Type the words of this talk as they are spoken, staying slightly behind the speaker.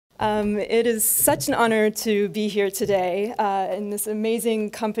It is such an honor to be here today in this amazing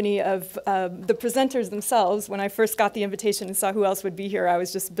company of the presenters themselves. When I first got the invitation and saw who else would be here, I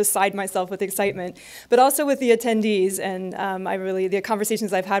was just beside myself with excitement, but also with the attendees. And the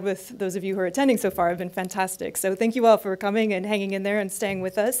conversations I've had with those of you who are attending so far have been fantastic. So thank you all for coming and hanging in there and staying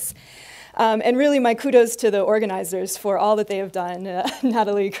with us. And really, my kudos to the organizers for all that they have done,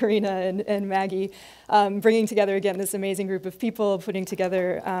 Natalie, Karina, and Maggie, bringing together, again, this amazing group of people, putting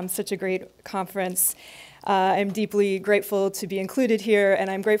together such a great conference. I'm deeply grateful to be included here, and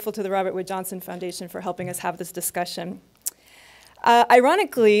I'm grateful to the Robert Wood Johnson Foundation for helping us have this discussion.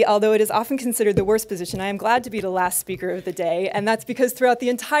 Ironically, although it is often considered the worst position, I am glad to be the last speaker of the day, and that's because throughout the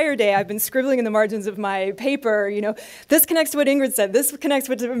entire day I've been scribbling in the margins of my paper, this connects to what Ingrid said, this connects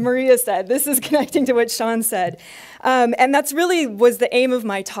to what Maria said, this is connecting to what Sean said. And that's really was the aim of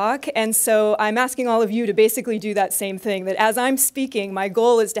my talk, and so I'm asking all of you to basically do that same thing, that as I'm speaking, my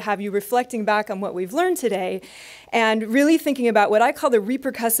goal is to have you reflecting back on what we've learned today, and really thinking about what I call the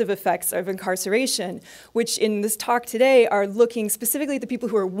repercussive effects of incarceration, which in this talk today are looking specifically at the people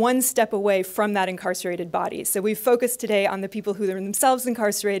who are one step away from that incarcerated body. So we've focused today on the people who are themselves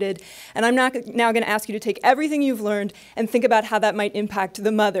incarcerated, and I'm now going to ask you to take everything you've learned and think about how that might impact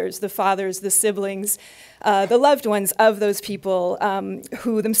the mothers, the fathers, the siblings, the loved ones of those people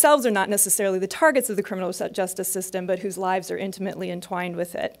who themselves are not necessarily the targets of the criminal justice system, but whose lives are intimately entwined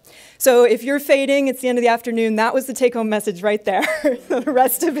with it. So if you're fading, it's the end of the afternoon, that was the take-home message right there. The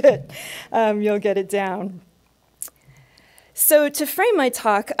rest of it, you'll get it down. So to frame my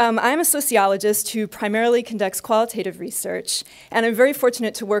talk, I'm a sociologist who primarily conducts qualitative research, and I'm very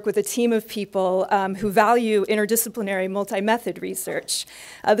fortunate to work with a team of people who value interdisciplinary multi-method research.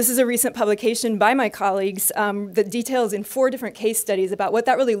 This is a recent publication by my colleagues that details in 4 different case studies about what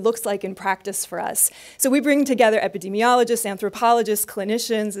that really looks like in practice for us. So we bring together epidemiologists, anthropologists,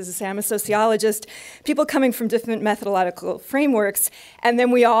 clinicians, as I say, I'm a sociologist, people coming from different methodological frameworks, and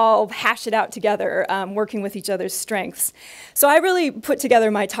then we all hash it out together, working with each other's strengths. So I really put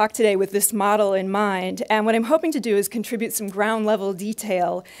together my talk today with this model in mind, and what I'm hoping to do is contribute some ground-level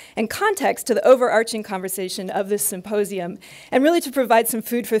detail and context to the overarching conversation of this symposium, and really to provide some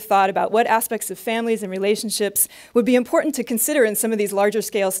food for thought about what aspects of families and relationships would be important to consider in some of these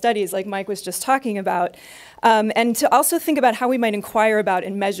larger-scale studies like Mike was just talking about, and to also think about how we might inquire about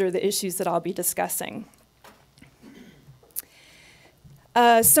and measure the issues that I'll be discussing.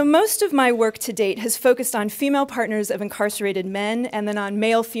 So most of my work to date has focused on female partners of incarcerated men and then on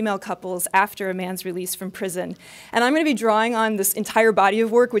male-female couples after a man's release from prison. And I'm going to be drawing on this entire body of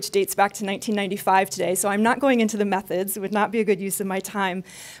work, which dates back to 1995 today, so I'm not going into the methods. It would not be a good use of my time.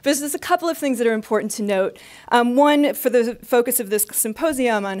 But there's a couple of things that are important to note. One, for the focus of this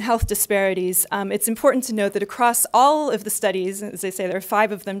symposium on health disparities, it's important to note that across all of the studies, as I say, there are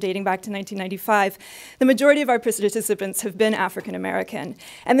 5 of them dating back to 1995, the majority of our participants have been African American.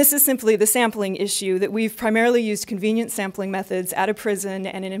 And this is simply the sampling issue, that we've primarily used convenient sampling methods at a prison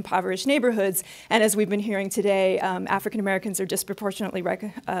and in impoverished neighborhoods. And as we've been hearing today, African Americans are disproportionately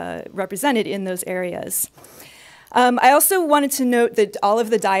represented in those areas. I also wanted to note that all of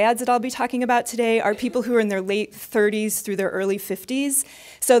the dyads that I'll be talking about today are people who are in their late 30s through their early 50s.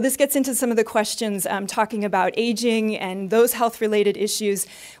 So this gets into some of the questions talking about aging and those health-related issues.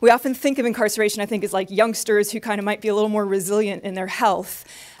 We often think of incarceration, I think, as like youngsters who kind of might be a little more resilient in their health.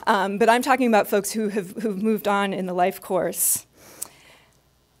 But I'm talking about folks who've moved on in the life course.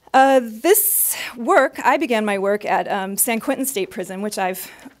 I began my work at San Quentin State Prison, which I've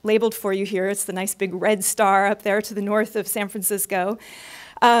labeled for you here. It's the nice big red star up there to the north of San Francisco.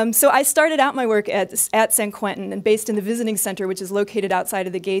 So I started out my work at San Quentin and based in the visiting center, which is located outside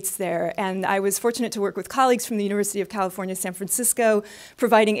of the gates there. And I was fortunate to work with colleagues from the University of California, San Francisco,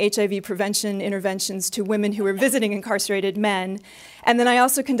 providing HIV prevention interventions to women who were visiting incarcerated men. And then I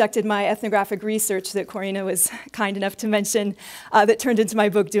also conducted my ethnographic research that Corina was kind enough to mention that turned into my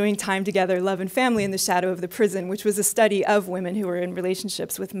book, Doing Time Together, Love and Family in the Shadow of the Prison, which was a study of women who were in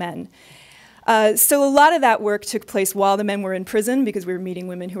relationships with men. So a lot of that work took place while the men were in prison because we were meeting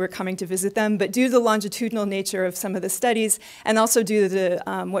women who were coming to visit them. But due to the longitudinal nature of some of the studies, and also due to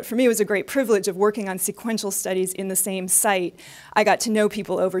the, what for me was a great privilege of working on sequential studies in the same site, I got to know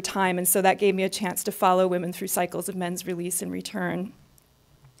people over time. And so that gave me a chance to follow women through cycles of men's release and return.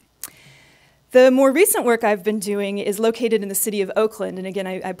 The more recent work I've been doing is located in the city of Oakland, and again,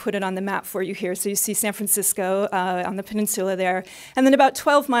 I put it on the map for you here. So you see San Francisco on the peninsula there, and then about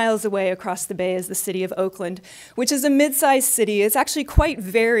 12 miles away across the bay is the city of Oakland, which is a mid-sized city. It's actually quite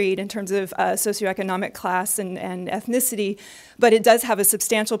varied in terms of socioeconomic class and ethnicity, but it does have a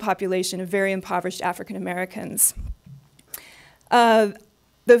substantial population of very impoverished African Americans.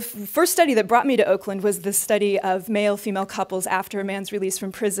 The first study that brought me to Oakland was the study of male-female couples after a man's release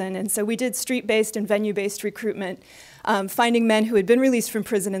from prison. And so we did street-based and venue-based recruitment, finding men who had been released from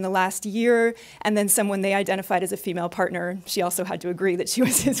prison in the last year, and then someone they identified as a female partner. She also had to agree that she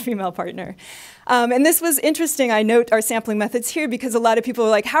was his female partner. And this was interesting. I note our sampling methods here because a lot of people are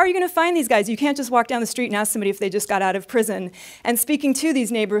like, how are you going to find these guys? You can't just walk down the street and ask somebody if they just got out of prison. And speaking to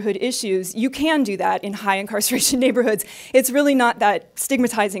these neighborhood issues, you can do that in high incarceration neighborhoods. It's really not that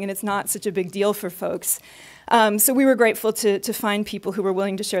stigmatizing, and it's not such a big deal for folks. So we were grateful to find people who were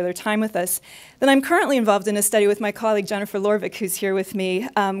willing to share their time with us. Then I'm currently involved in a study with my colleague Jennifer Lorvik, who's here with me,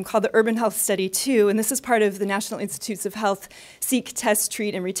 called the Urban Health Study 2, and this is part of the National Institutes of Health Seek, Test,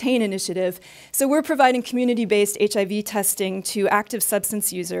 Treat, and Retain initiative. So we're providing community-based HIV testing to active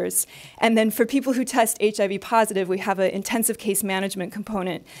substance users, and then for people who test HIV positive, we have an intensive case management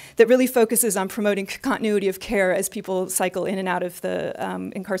component that really focuses on promoting continuity of care as people cycle in and out of the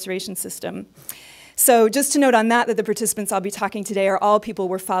incarceration system. So just to note on that the participants I'll be talking today are all people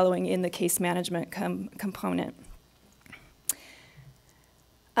we're following in the case management component.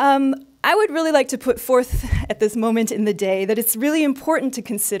 I would really like to put forth at this moment in the day that it's really important to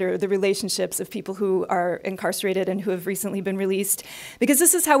consider the relationships of people who are incarcerated and who have recently been released, because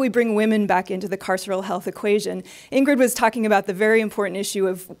this is how we bring women back into the carceral health equation. Ingrid was talking about the very important issue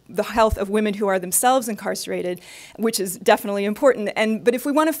of the health of women who are themselves incarcerated, which is definitely important. But if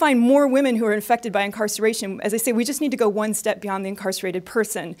we want to find more women who are infected by incarceration, as I say, we just need to go one step beyond the incarcerated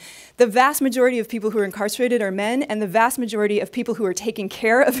person. The vast majority of people who are incarcerated are men, and the vast majority of people who are taking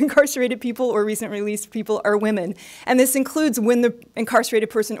care of incarcerated people or recent released people are women. And this includes when the incarcerated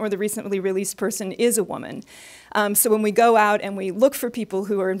person or the recently released person is a woman. So when we go out and we look for people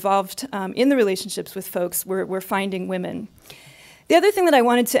who are involved in the relationships with folks, we're finding women. The other thing that I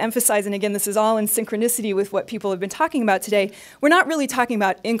wanted to emphasize, and again, this is all in synchronicity with what people have been talking about today, we're not really talking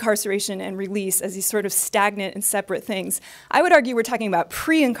about incarceration and release as these sort of stagnant and separate things. I would argue we're talking about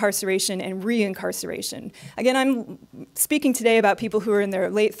pre-incarceration and re-incarceration. Again, I'm speaking today about people who are in their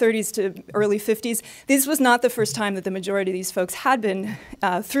late 30s to early 50s. This was not the first time that the majority of these folks had been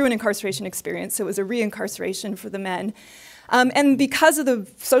through an incarceration experience, so it was a re-incarceration for the men. And because of the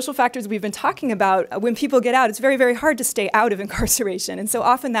social factors we've been talking about, when people get out, it's very, very hard to stay out of incarceration. And so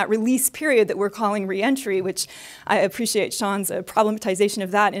often that release period that we're calling reentry, which I appreciate Sean's problematization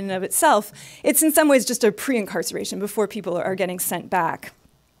of that in and of itself, it's in some ways just a pre-incarceration before people are getting sent back.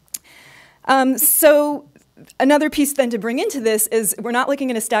 So another piece then to bring into this is we're not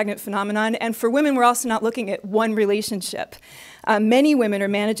looking at a stagnant phenomenon, and for women, we're also not looking at one relationship. Many women are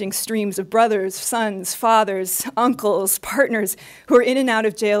managing streams of brothers, sons, fathers, uncles, partners who are in and out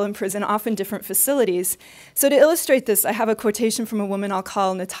of jail and prison, often different facilities. So to illustrate this, I have a quotation from a woman I'll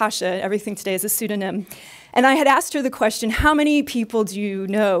call Natasha. Everything today is a pseudonym. And I had asked her the question, how many people do you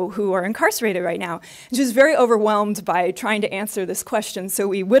know who are incarcerated right now? And she was very overwhelmed by trying to answer this question, so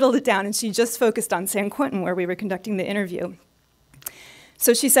we whittled it down, and she just focused on San Quentin, where we were conducting the interview.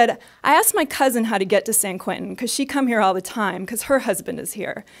 So she said, I asked my cousin how to get to San Quentin, because she come here all the time, because her husband is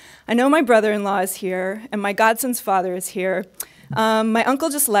here. I know my brother-in-law is here, and my godson's father is here. My uncle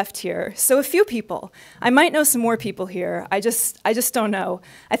just left here, so a few people. I might know some more people here. I just don't know.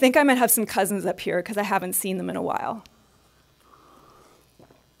 I think I might have some cousins up here because I haven't seen them in a while.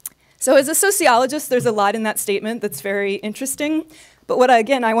 So as a sociologist, there's a lot in that statement that's very interesting. But what,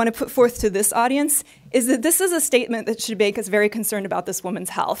 again, I want to put forth to this audience is that this is a statement that should make us very concerned about this woman's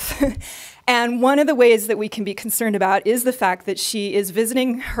health. And one of the ways that we can be concerned about is the fact that she is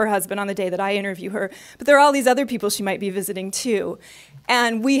visiting her husband on the day that I interview her, but there are all these other people she might be visiting too.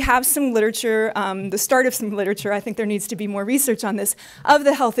 And we have some literature, the start of some literature, I think there needs to be more research on this, of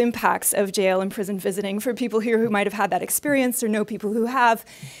the health impacts of jail and prison visiting for people here who might have had that experience or know people who have.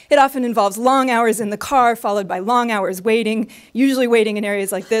 It often involves long hours in the car, followed by long hours waiting, usually waiting in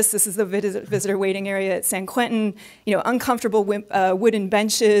areas like this. This is the visitor waiting area at San Quentin, uncomfortable wooden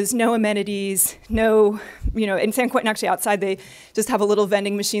benches, no amenities, in San Quentin actually outside they just have a little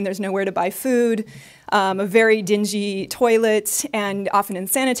vending machine, there's nowhere to buy food, a very dingy toilet, and often in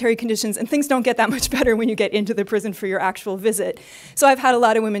sanitary conditions, and things don't get that much better when you get into the prison for your actual visit. So I've had a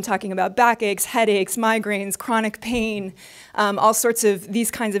lot of women talking about backaches, headaches, migraines, chronic pain, all sorts of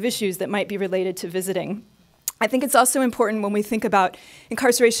these kinds of issues that might be related to visiting. I think it's also important when we think about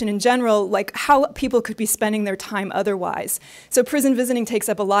incarceration in general, like how people could be spending their time otherwise. So prison visiting takes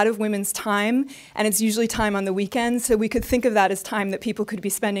up a lot of women's time, and it's usually time on the weekends, so we could think of that as time that people could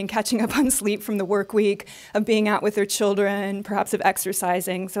be spending catching up on sleep from the work week, of being out with their children, perhaps of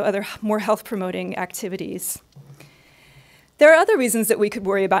exercising, so other more health-promoting activities. There are other reasons that we could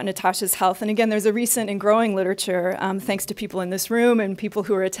worry about Natasha's health. And again, there's a recent and growing literature, thanks to people in this room and people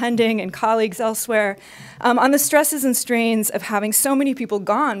who are attending and colleagues elsewhere, on the stresses and strains of having so many people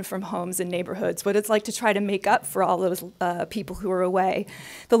gone from homes and neighborhoods, what it's like to try to make up for all those people who are away.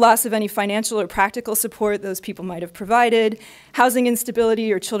 The loss of any financial or practical support those people might have provided, housing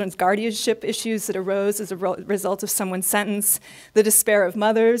instability or children's guardianship issues that arose as a result of someone's sentence, the despair of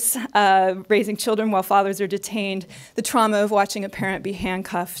mothers raising children while fathers are detained, the trauma of watching a parent be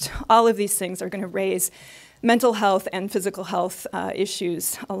handcuffed. All of these things are going to raise mental health and physical health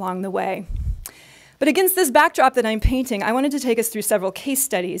issues along the way. But against this backdrop that I'm painting, I wanted to take us through several case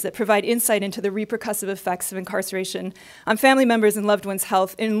studies that provide insight into the repercussive effects of incarceration on family members and loved ones'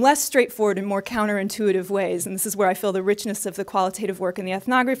 health in less straightforward and more counterintuitive ways. And this is where I feel the richness of the qualitative work in the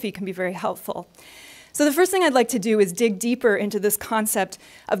ethnography can be very helpful. So the first thing I'd like to do is dig deeper into this concept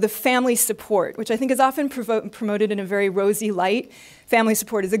of the family support, which I think is often promoted in a very rosy light. Family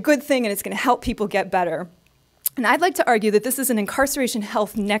support is a good thing and it's going to help people get better. And I'd like to argue that this is an incarceration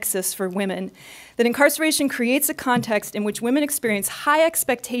health nexus for women, that incarceration creates a context in which women experience high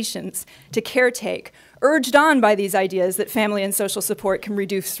expectations to caretake, urged on by these ideas that family and social support can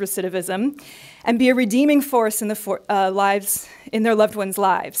reduce recidivism and be a redeeming force in their loved ones'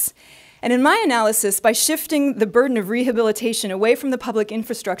 lives. And in my analysis, by shifting the burden of rehabilitation away from the public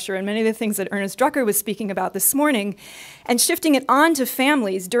infrastructure and many of the things that Ernest Drucker was speaking about this morning, and shifting it on to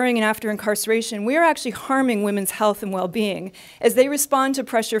families during and after incarceration, we are actually harming women's health and well-being as they respond to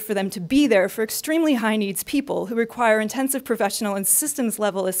pressure for them to be there for extremely high-needs people who require intensive professional and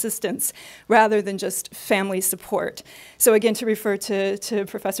systems-level assistance rather than just family support. So again, to refer to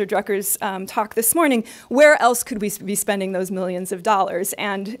Professor Drucker's talk this morning, where else could we be spending those millions of dollars?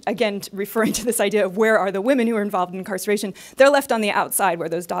 And again, referring to this idea of where are the women who are involved in incarceration, they're left on the outside where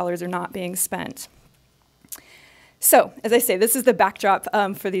those dollars are not being spent. So, as I say, this is the backdrop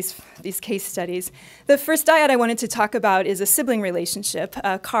for these case studies. The first dyad I wanted to talk about is a sibling relationship.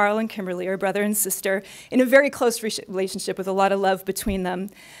 Carl and Kimberly are brother and sister in a very close relationship with a lot of love between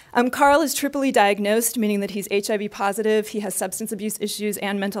them. Carl is triply diagnosed, meaning that he's HIV positive, he has substance abuse issues,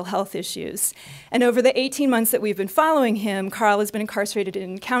 and mental health issues. And over the 18 months that we've been following him, Carl has been incarcerated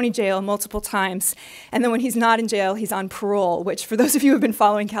in county jail multiple times. And then when he's not in jail, he's on parole, which for those of you who have been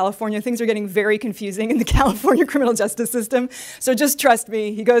following California, things are getting very confusing in the California criminal justice system. So just trust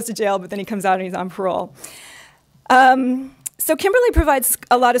me, he goes to jail, but then he comes out and he's on parole. So Kimberly provides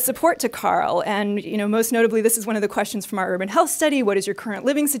a lot of support to Carl, and most notably, this is one of the questions from our urban health study: what is your current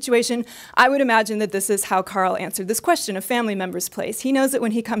living situation? I would imagine that this is how Carl answered this question, a family member's place. He knows that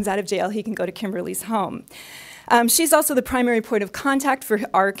when he comes out of jail, he can go to Kimberly's home. She's also the primary point of contact for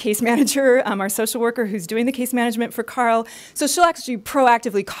our case manager, our social worker who's doing the case management for Carl. So she'll actually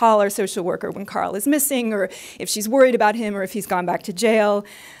proactively call our social worker when Carl is missing, or if she's worried about him, or if he's gone back to jail.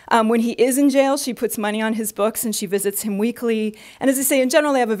 When he is in jail, she puts money on his books and she visits him weekly. And as I say, in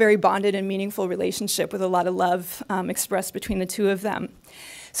general, they have a very bonded and meaningful relationship with a lot of love expressed between the two of them.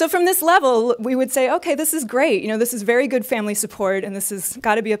 So from this level, we would say, okay, this is great. This is very good family support, and this has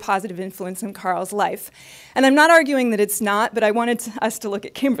got to be a positive influence in Carl's life. And I'm not arguing that it's not, but I wanted us to look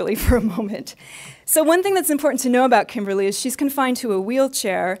at Kimberly for a moment. So one thing that's important to know about Kimberly is she's confined to a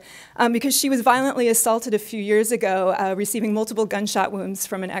wheelchair because she was violently assaulted a few years ago, receiving multiple gunshot wounds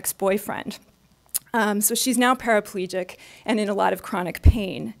from an ex-boyfriend. So she's now paraplegic and in a lot of chronic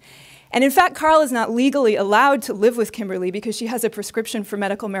pain. And in fact, Carl is not legally allowed to live with Kimberly because she has a prescription for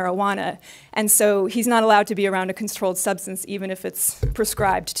medical marijuana. And so he's not allowed to be around a controlled substance, even if it's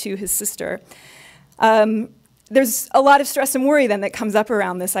prescribed to his sister. There's a lot of stress and worry then that comes up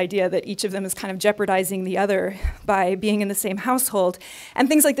around this idea that each of them is kind of jeopardizing the other by being in the same household. And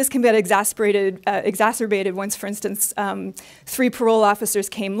things like this can get exacerbated once, for instance, 3 parole officers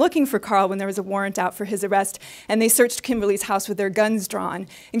came looking for Carl when there was a warrant out for his arrest, and they searched Kimberly's house with their guns drawn.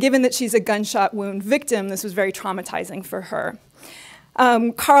 And given that she's a gunshot wound victim, this was very traumatizing for her.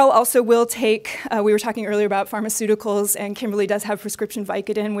 Carl also will take, we were talking earlier about pharmaceuticals, and Kimberly does have prescription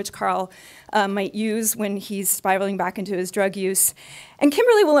Vicodin, which Carl might use when he's spiraling back into his drug use. And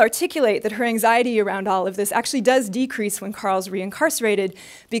Kimberly will articulate that her anxiety around all of this actually does decrease when Carl's reincarcerated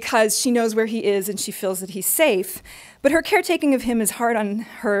because she knows where he is and she feels that he's safe. But her caretaking of him is hard on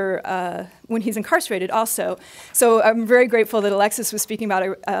her when he's incarcerated also. So I'm very grateful that Alexis was speaking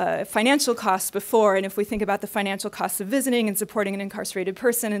about financial costs before, and if we think about the financial costs of visiting and supporting an incarcerated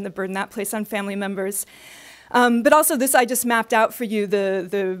person and the burden that places on family members, But also this, I just mapped out for you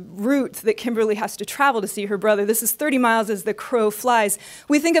the route that Kimberly has to travel to see her brother. This is 30 miles as the crow flies.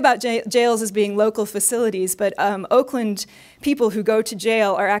 We think about jails as being local facilities, but Oakland people who go to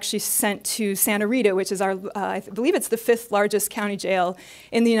jail are actually sent to Santa Rita, which is I believe it's the 5th largest county jail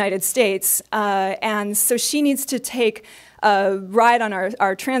in the United States. And so she needs to take a ride on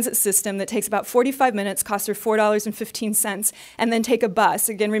our transit system that takes about 45 minutes, costs her $4.15, and then take a bus.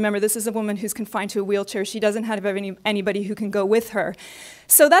 Again, remember, this is a woman who's confined to a wheelchair. She doesn't have anybody who can go with her.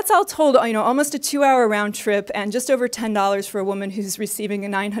 So that's all told, almost a 2-hour round trip and just over $10 for a woman who's receiving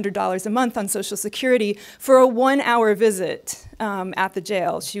 $900 a month on Social Security for a 1-hour visit at the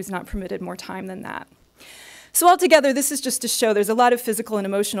jail. She was not permitted more time than that. So altogether, this is just to show there's a lot of physical and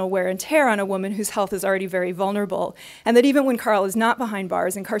emotional wear and tear on a woman whose health is already very vulnerable, and that even when Carl is not behind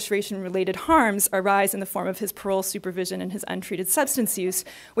bars, incarceration-related harms arise in the form of his parole supervision and his untreated substance use,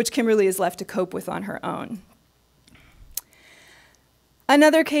 which Kimberly is left to cope with on her own.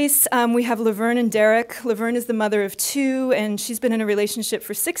 Another case, we have Laverne and Derek. Laverne is the mother of 2, and she's been in a relationship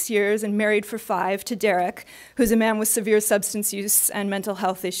for 6 years and married for 5 to Derek, who's a man with severe substance use and mental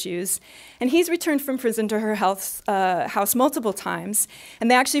health issues. And he's returned from prison to her house multiple times.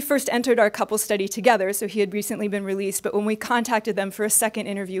 And they actually first entered our couple study together, so he had recently been released. But when we contacted them for a second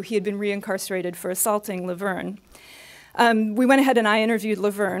interview, he had been reincarcerated for assaulting Laverne. We went ahead and I interviewed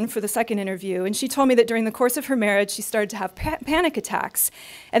Laverne for the second interview, and she told me that during the course of her marriage, she started to have panic attacks,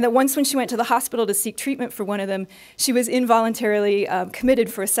 and that once when she went to the hospital to seek treatment for one of them, she was involuntarily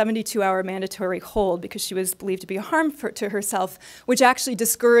committed for a 72-hour mandatory hold because she was believed to be a harm to herself, which actually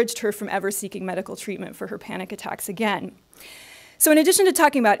discouraged her from ever seeking medical treatment for her panic attacks again. So in addition to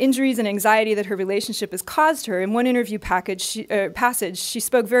talking about injuries and anxiety that her relationship has caused her, in one interview passage, she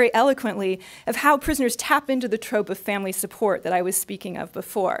spoke very eloquently of how prisoners tap into the trope of family support that I was speaking of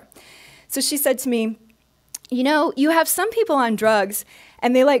before. So she said to me, you have some people on drugs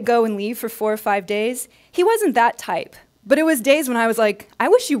and they go and leave for 4 or 5 days. He wasn't that type, but it was days when I was like, I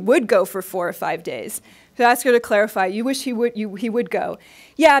wish you would go for 4 or 5 days. To ask her to clarify, you wish he would go.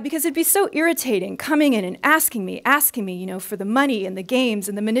 Yeah, because it'd be so irritating coming in and asking me, for the money and the games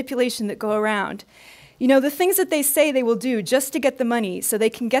and the manipulation that go around. The things that they say they will do just to get the money so they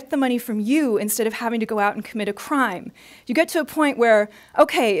can get the money from you instead of having to go out and commit a crime. You get to a point where,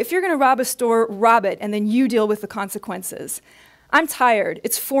 okay, if you're going to rob a store, rob it, and then you deal with the consequences. I'm tired.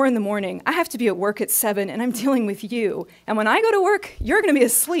 It's 4 in the morning. I have to be at work at 7, and I'm dealing with you. And when I go to work, you're going to be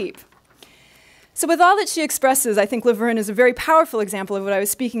asleep. So with all that she expresses, I think Laverne is a very powerful example of what I was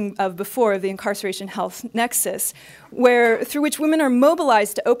speaking of before, of the incarceration health nexus, through which women are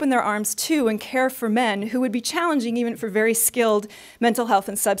mobilized to open their arms to and care for men who would be challenging even for very skilled mental health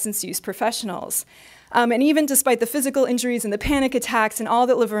and substance use professionals. And even despite the physical injuries and the panic attacks and all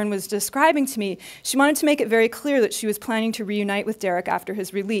that Laverne was describing to me, she wanted to make it very clear that she was planning to reunite with Derek after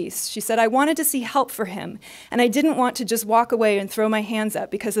his release. She said, I wanted to see help for him, and I didn't want to just walk away and throw my hands up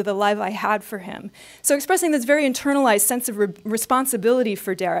because of the love I had for him. So expressing this very internalized sense of responsibility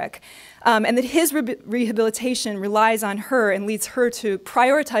for Derek, and that his rehabilitation relies on her and leads her to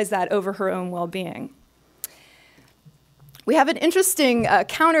prioritize that over her own well-being. We have an interesting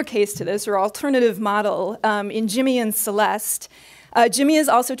counter case to this, or alternative model, in Jimmy and Celeste. Jimmy is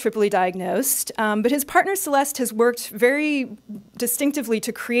also triply diagnosed, but his partner Celeste has worked very distinctively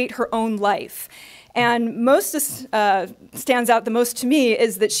to create her own life. And most stands out the most to me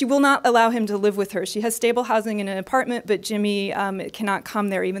is that she will not allow him to live with her. She has stable housing in an apartment, but Jimmy cannot come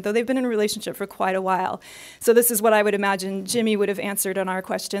there, even though they've been in a relationship for quite a while. So this is what I would imagine Jimmy would have answered on our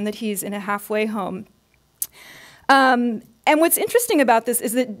question, that he's in a halfway home. And what's interesting about this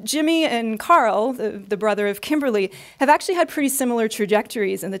is that Jimmy and Carl, the brother of Kimberly, have actually had pretty similar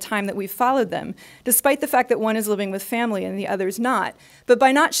trajectories in the time that we've followed them, despite the fact that one is living with family and the other's not. But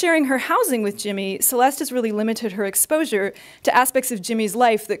by not sharing her housing with Jimmy, Celeste has really limited her exposure to aspects of Jimmy's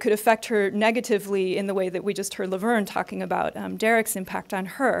life that could affect her negatively in the way that we just heard Laverne talking about Derek's impact on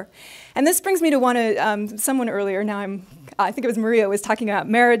her. And this brings me to someone earlier, I think it was Maria, was talking about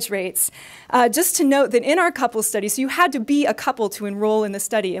marriage rates. Just to note that in our couple study, so you had to be a couple to enroll in the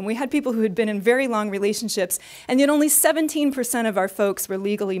study, and we had people who had been in very long relationships, and yet only 17% of our folks were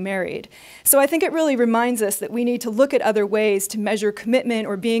legally married. So I think it really reminds us that we need to look at other ways to measure commitment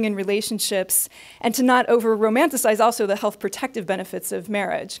or being in relationships, and to not over-romanticize also the health protective benefits of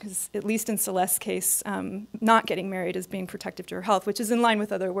marriage, because at least in Celeste's case, not getting married is being protective to her health, which is in line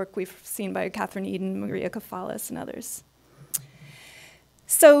with other work we've seen by Catherine Eden, Maria Kafalis, and others.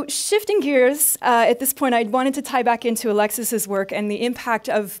 So shifting gears, at this point I wanted to tie back into Alexis's work and the impact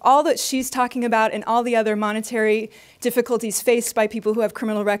of all that she's talking about and all the other monetary difficulties faced by people who have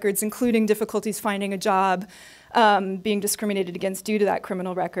criminal records, including difficulties finding a job, being discriminated against due to that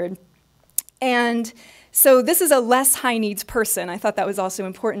criminal record. And so this is a less high needs person. I thought that was also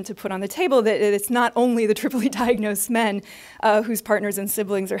important to put on the table, that it's not only the triply diagnosed men whose partners and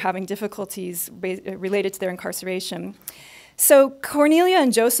siblings are having difficulties related to their incarceration. So Cornelia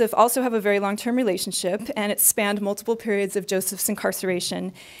and Joseph also have a very long-term relationship, and it spanned multiple periods of Joseph's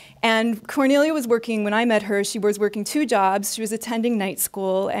incarceration. And Cornelia was working, when I met her, she was working 2 jobs. She was attending night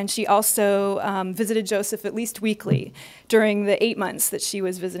school, and she also visited Joseph at least weekly during the 8 months that she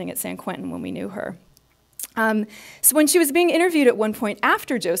was visiting at San Quentin when we knew her. So when she was being interviewed at one point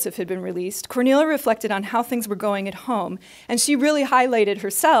after Joseph had been released, Cornelia reflected on how things were going at home, and she really highlighted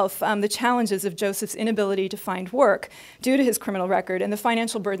herself the challenges of Joseph's inability to find work due to his criminal record and the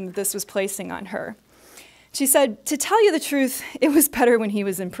financial burden that this was placing on her. She said, "To tell you the truth, it was better when he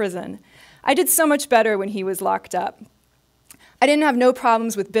was in prison. I did so much better when he was locked up. I didn't have no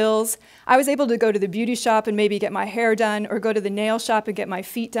problems with bills. I was able to go to the beauty shop and maybe get my hair done, or go to the nail shop and get my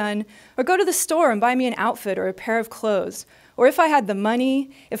feet done, or go to the store and buy me an outfit or a pair of clothes. Or if I had the money,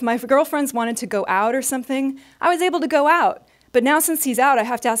 if my girlfriends wanted to go out or something, I was able to go out. But now since he's out, I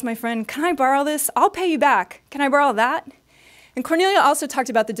have to ask my friend, can I borrow this? I'll pay you back. Can I borrow that?" And Cornelia also talked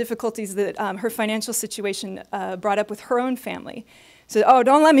about the difficulties that her financial situation brought up with her own family. Said, "Oh,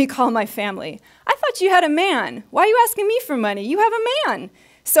 don't let me call my family. I thought you had a man. Why are you asking me for money? You have a man.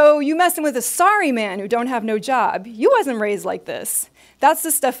 So you messing with a sorry man who don't have no job. You wasn't raised like this." That's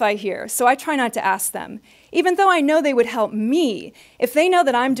the stuff I hear, so I try not to ask them, even though I know they would help me if they know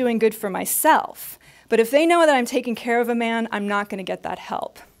that I'm doing good for myself. But if they know that I'm taking care of a man, I'm not going to get that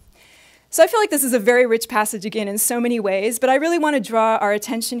help. So I feel like this is a very rich passage again in so many ways, but I really want to draw our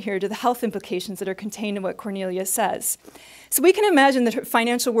attention here to the health implications that are contained in what Cornelia says. So we can imagine that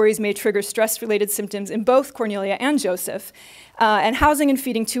financial worries may trigger stress-related symptoms in both Cornelia and Joseph, and housing and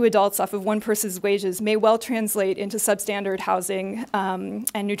feeding 2 adults off of one person's wages may well translate into substandard housing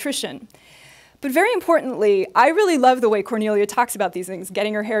and nutrition. But very importantly, I really love the way Cornelia talks about these things,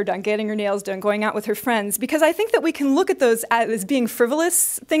 getting her hair done, getting her nails done, going out with her friends, because I think that we can look at those as being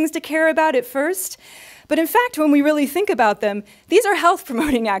frivolous things to care about at first. But in fact, when we really think about them, these are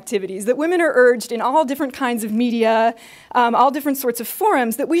health-promoting activities that women are urged in all different kinds of media, all different sorts of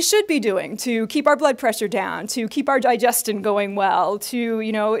forums that we should be doing to keep our blood pressure down, to keep our digestion going well, to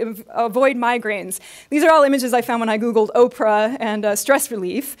avoid migraines. These are all images I found when I Googled Oprah and stress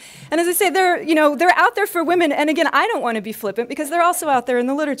relief. And as I say, they're out there for women. And again, I don't want to be flippant because they're also out there in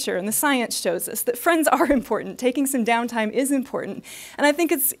the literature, and the science shows us that friends are important. Taking some downtime is important. And I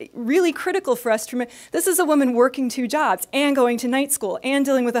think it's really critical for us to remember, this is a woman working 2 jobs and going to night school and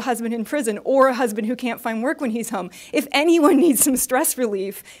dealing with a husband in prison or a husband who can't find work when he's home. If anyone needs some stress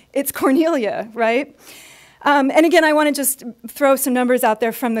relief, it's Cornelia, right? And again, I want to just throw some numbers out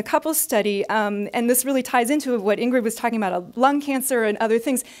there from the couples study, and this really ties into what Ingrid was talking about, lung cancer and other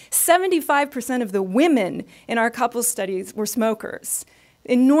things. 75% of the women in our couples studies were smokers,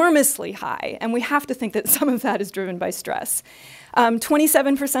 enormously high, and we have to think that some of that is driven by stress.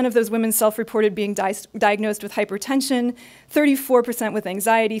 27% of those women self-reported being diagnosed with hypertension, 34% with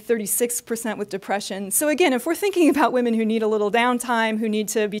anxiety, 36% with depression. So again, if we're thinking about women who need a little downtime, who need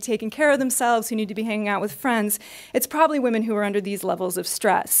to be taking care of themselves, who need to be hanging out with friends, it's probably women who are under these levels of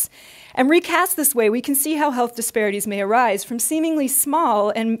stress. And recast this way, we can see how health disparities may arise from seemingly small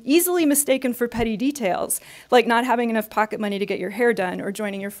and easily mistaken for petty details, like not having enough pocket money to get your hair done or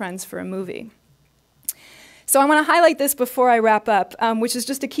joining your friends for a movie. So I want to highlight this before I wrap up, which is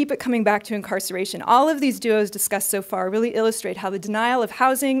just to keep it coming back to incarceration. All of these duos discussed so far really illustrate how the denial of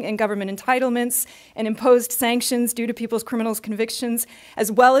housing and government entitlements and imposed sanctions due to people's criminal convictions,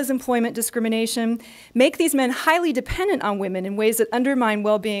 as well as employment discrimination, make these men highly dependent on women in ways that undermine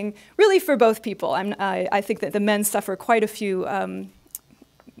well-being, really for both people. I think that the men suffer quite a few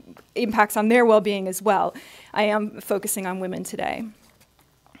impacts on their well-being as well. I am focusing on women today.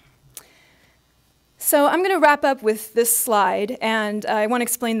 So I'm going to wrap up with this slide, and I want to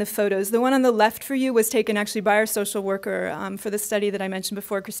explain the photos. The one on the left for you was taken actually by our social worker for the study that I mentioned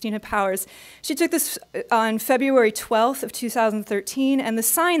before, Christina Powers. She took this on February 12th of 2013, and the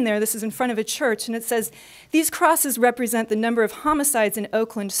sign there, this is in front of a church, and it says, "These crosses represent the number of homicides in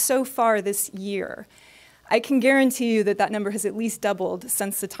Oakland so far this year." I can guarantee you that that number has at least doubled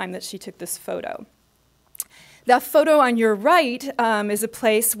since the time that she took this photo. That photo on your right is a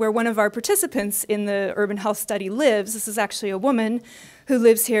place where one of our participants in the urban health study lives. This is actually a woman who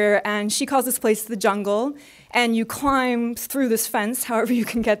lives here, and she calls this place the jungle. and you climb through this fence, however you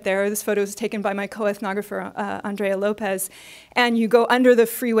can get there. This photo is taken by my co-ethnographer, Andrea Lopez, and you go under the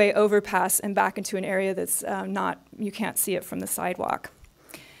freeway overpass and back into an area that's you can't see it from the sidewalk.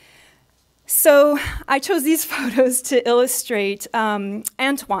 So I chose these photos to illustrate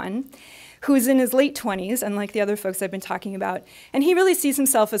Antoine, who's in his late 20s, unlike the other folks I've been talking about, and he really sees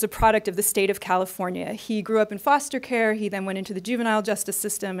himself as a product of the state of California. He grew up in foster care, he then went into the juvenile justice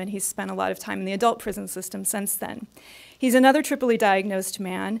system, and he's spent a lot of time in the adult prison system since then. He's another triply diagnosed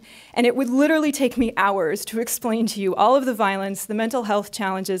man, and it would literally take me hours to explain to you all of the violence, the mental health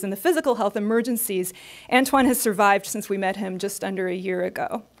challenges, and the physical health emergencies Antoine has survived since we met him just under a year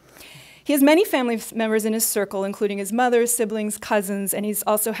ago. He has many family members in his circle, including his mother, siblings, cousins, and he's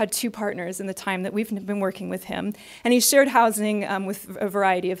also had 2 partners in the time that we've been working with him. And he's shared housing with a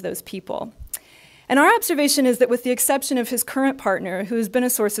variety of those people. And our observation is that with the exception of his current partner, who has been a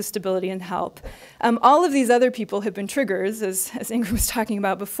source of stability and help, all of these other people have been triggers, as Ingrid was talking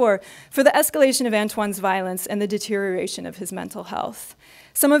about before, for the escalation of Antoine's violence and the deterioration of his mental health.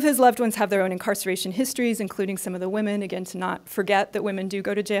 Some of his loved ones have their own incarceration histories, including some of the women, again, to not forget that women do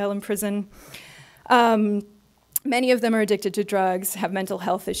go to jail and prison. Many of them are addicted to drugs, have mental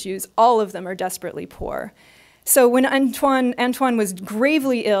health issues. All of them are desperately poor. So when Antoine was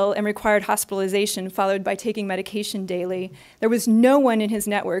gravely ill and required hospitalization, followed by taking medication daily, there was no one in his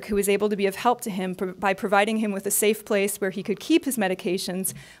network who was able to be of help to him by providing him with a safe place where he could keep his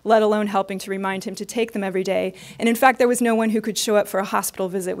medications, let alone helping to remind him to take them every day. And in fact, there was no one who could show up for a hospital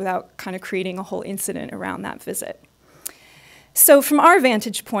visit without kind of creating a whole incident around that visit. So from our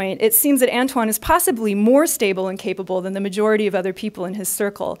vantage point, it seems that Antoine is possibly more stable and capable than the majority of other people in his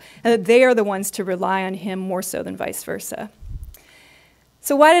circle, and that they are the ones to rely on him more so than vice versa.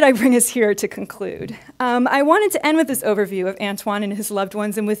 So why did I bring us here to conclude? I wanted to end with this overview of Antoine and his loved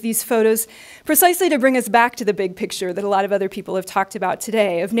ones and with these photos precisely to bring us back to the big picture that a lot of other people have talked about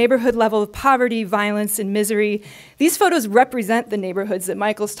today of neighborhood level of poverty, violence, and misery. These photos represent the neighborhoods that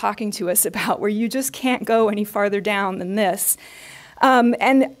Michael's talking to us about, where you just can't go any farther down than this.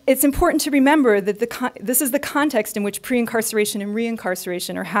 And it's important to remember that this is the context in which pre-incarceration and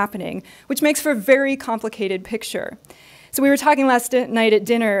re-incarceration are happening, which makes for a very complicated picture. So we were talking last night at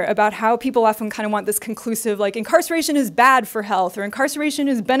dinner about how people often kind of want this conclusive, like, incarceration is bad for health, or incarceration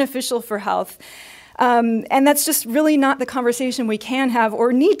is beneficial for health. And that's just really not the conversation we can have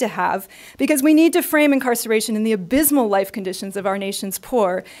or need to have, because we need to frame incarceration in the abysmal life conditions of our nation's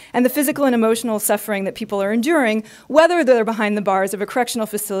poor and the physical and emotional suffering that people are enduring, whether they're behind the bars of a correctional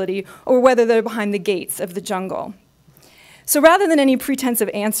facility or whether they're behind the gates of the jungle. So rather than any pretense of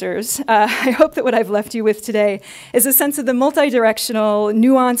answers, I hope that what I've left you with today is a sense of the multidirectional,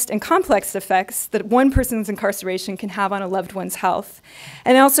 nuanced, and complex effects that one person's incarceration can have on a loved one's health.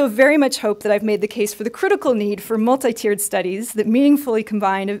 And I also very much hope that I've made the case for the critical need for multi-tiered studies that meaningfully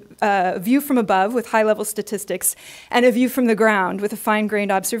combine a view from above with high-level statistics and a view from the ground with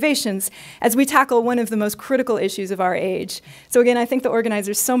fine-grained observations as we tackle one of the most critical issues of our age. So again, I thank the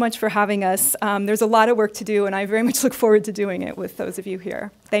organizers so much for having us. There's a lot of work to do, and I very much look forward to doing it with those of you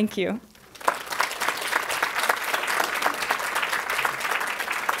here. Thank you.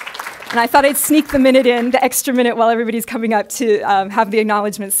 And I thought I'd sneak the minute in, the extra minute while everybody's coming up to have the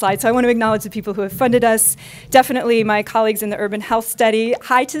acknowledgement slide. So I want to acknowledge the people who have funded us. Definitely my colleagues in the Urban Health Study.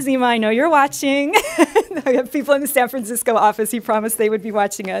 Hi, Tazima, I know you're watching. We have people in the San Francisco office who promised they would be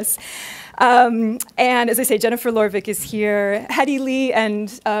watching us. And as I say, Jennifer Lorvik is here. Hetty Lee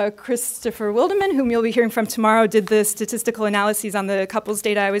and Christopher Wildeman, whom you'll be hearing from tomorrow, did the statistical analyses on the couples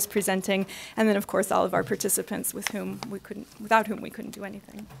data I was presenting. And then, of course, all of our participants without whom we couldn't do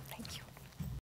anything. Thank you.